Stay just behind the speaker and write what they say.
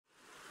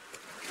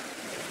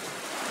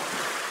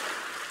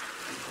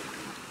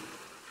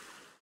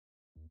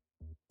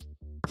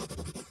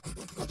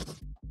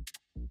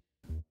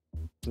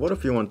What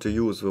if you want to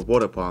use the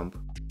water pump?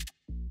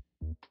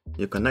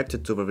 You connect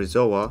it to the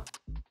reservoir,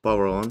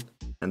 power on,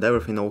 and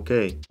everything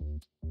okay.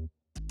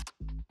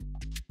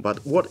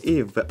 But what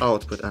if the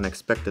output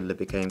unexpectedly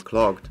became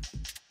clogged?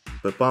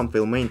 The pump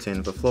will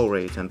maintain the flow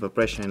rate and the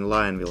pressure in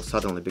line will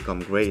suddenly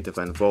become greater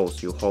than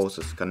those your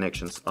hoses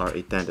connections are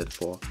intended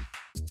for.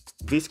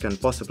 This can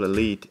possibly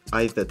lead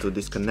either to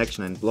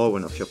disconnection and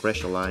blowing of your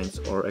pressure lines,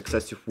 or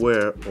excessive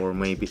wear, or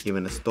maybe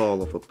even a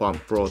stall of a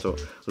pump rotor,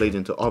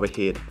 leading to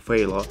overheat,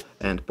 failure,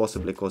 and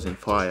possibly causing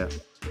fire.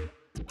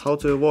 How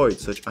to avoid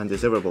such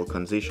undesirable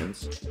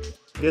conditions?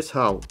 Guess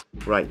how?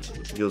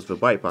 Right, use the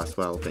bypass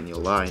valve in your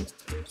line,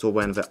 so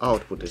when the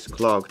output is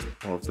clogged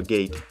or the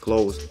gate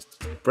closed,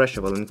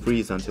 pressure will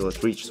increase until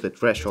it reaches the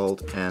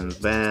threshold, and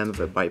then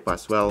the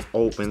bypass valve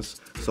opens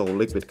so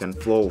liquid can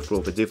flow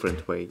through the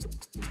different way.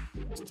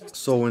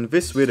 So in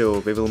this video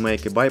we will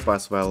make a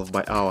bypass valve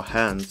by our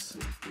hands.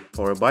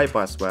 For a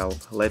bypass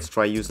valve, let's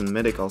try using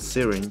medical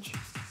syringe.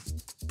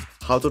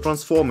 How to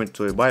transform it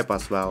to a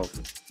bypass valve?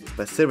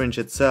 The syringe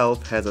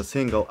itself has a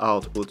single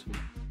output.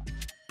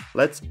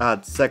 Let's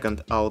add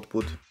second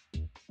output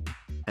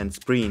and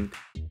spring.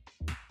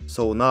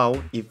 So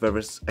now, if there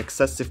is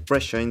excessive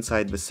pressure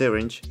inside the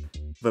syringe,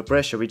 the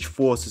pressure which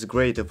force is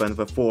greater than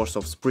the force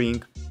of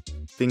spring,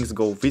 things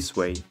go this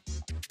way.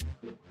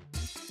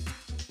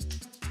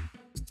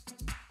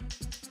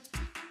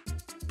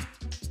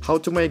 How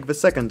to make the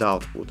second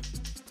output?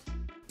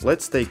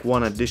 Let's take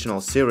one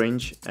additional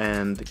syringe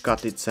and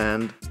cut its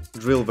end,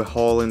 drill the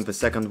hole in the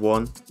second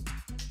one,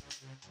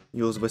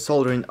 use the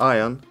soldering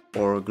iron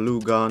or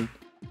glue gun,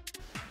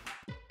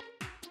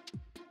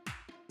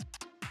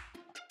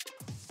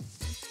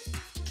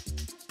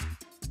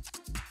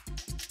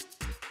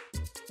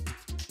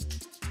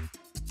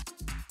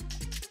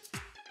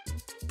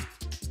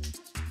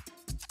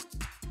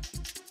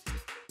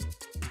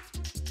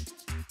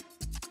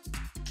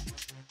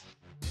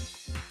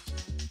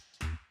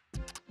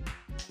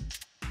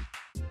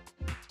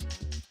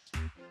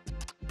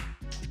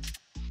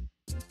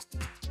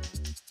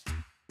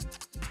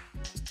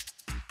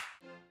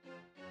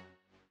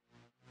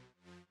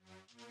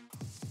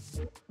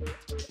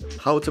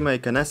 How to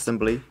make an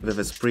assembly with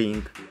a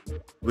spring?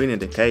 We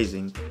need a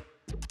casing.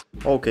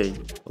 Okay,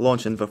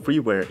 launching the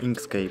freeware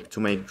Inkscape to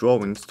make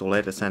drawings to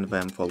later send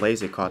them for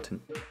laser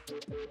cutting.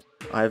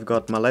 I've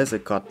got my laser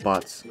cut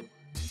parts.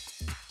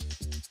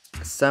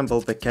 Assemble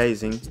the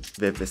casing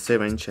with the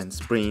syringe and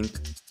spring.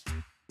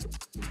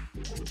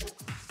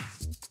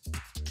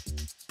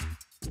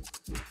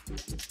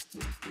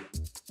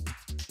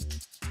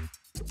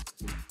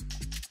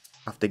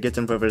 After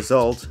getting the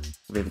result,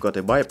 we've got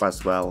a bypass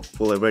valve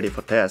fully ready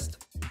for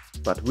test,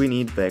 but we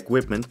need the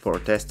equipment for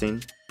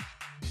testing.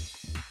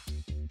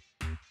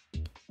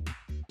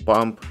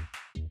 Pump,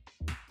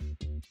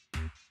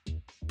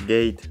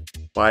 gate,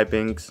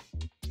 pipings,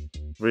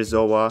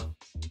 reservoir,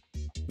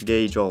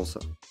 gauge also,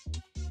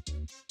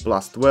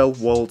 plus 12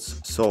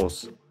 volts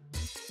source.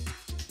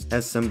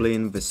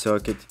 Assembling the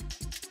circuit.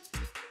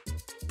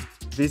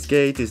 This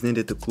gate is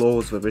needed to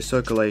close the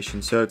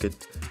recirculation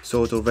circuit,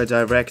 so to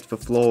redirect the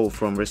flow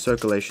from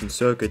recirculation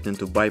circuit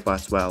into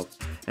bypass valve,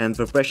 and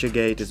the pressure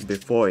gate is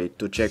before it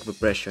to check the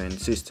pressure in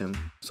system.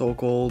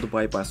 So-called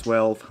bypass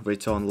valve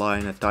return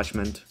line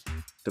attachment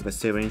to the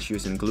syringe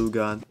using glue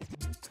gun.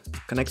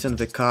 Connecting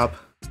the cap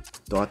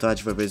to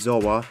attach the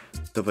reservoir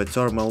to the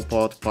thermal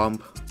pot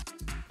pump.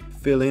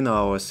 Filling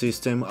our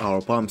system,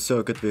 our pump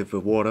circuit with the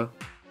water.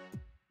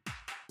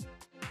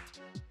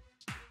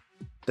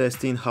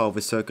 Testing how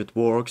the circuit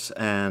works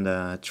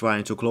and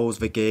trying to close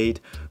the gate,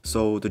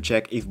 so to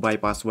check if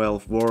bypass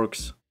valve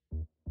works.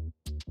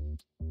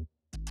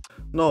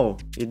 No,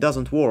 it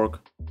doesn't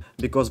work,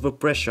 because the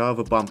pressure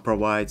the pump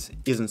provides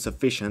isn't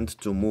sufficient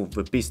to move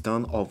the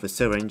piston of the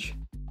syringe.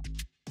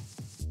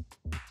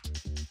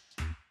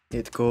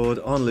 It could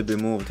only be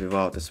moved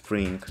without a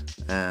spring,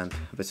 and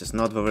this is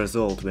not the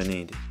result we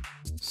need.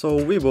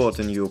 So we bought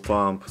a new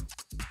pump.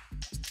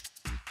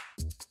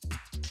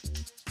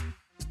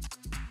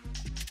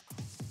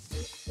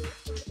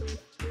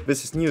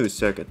 This is new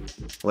circuit.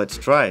 Let's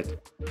try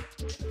it.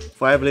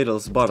 5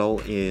 liters bottle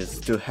is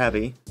too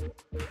heavy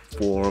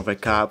for the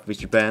cap,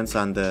 which bends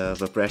under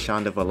the pressure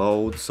under the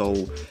load, so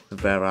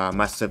there are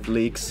massive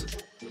leaks.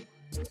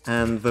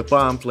 And the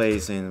pump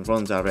plays in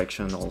wrong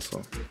direction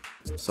also,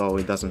 so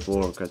it doesn't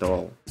work at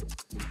all.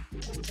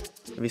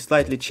 We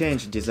slightly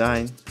changed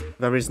design.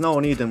 There is no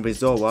need in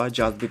reservoir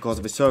just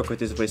because the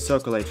circuit is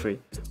recirculatory.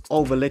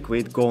 All the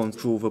liquid going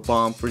through the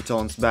pump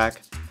returns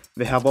back.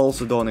 We have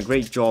also done a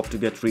great job to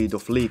get rid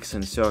of leaks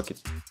in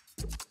circuit.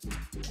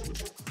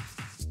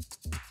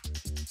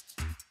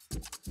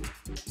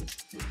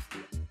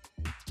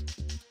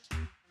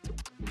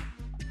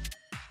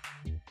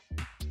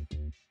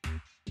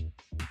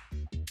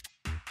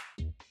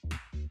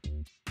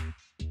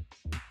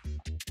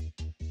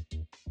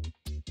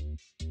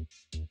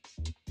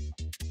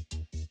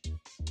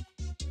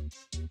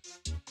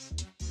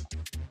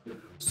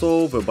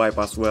 So the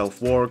bypass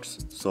valve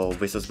works, so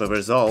this is the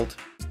result.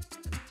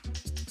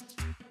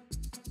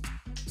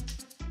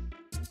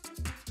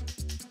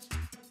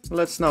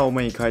 Let's now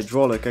make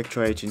hydraulic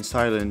actuating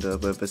cylinder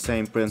with the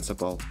same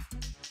principle.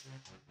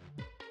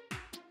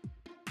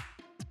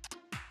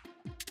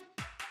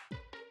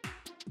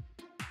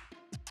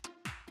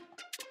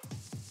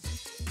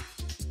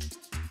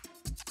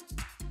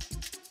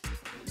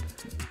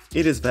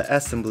 It is the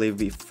assembly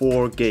with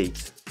 4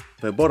 gates.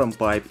 The bottom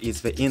pipe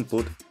is the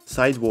input,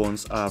 side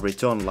wands are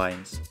return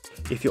lines.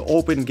 If you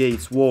open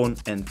gates 1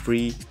 and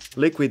 3,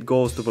 liquid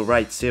goes to the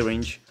right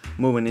syringe,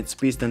 moving its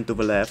piston to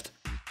the left,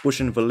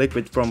 pushing the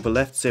liquid from the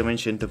left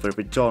syringe into the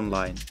return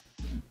line.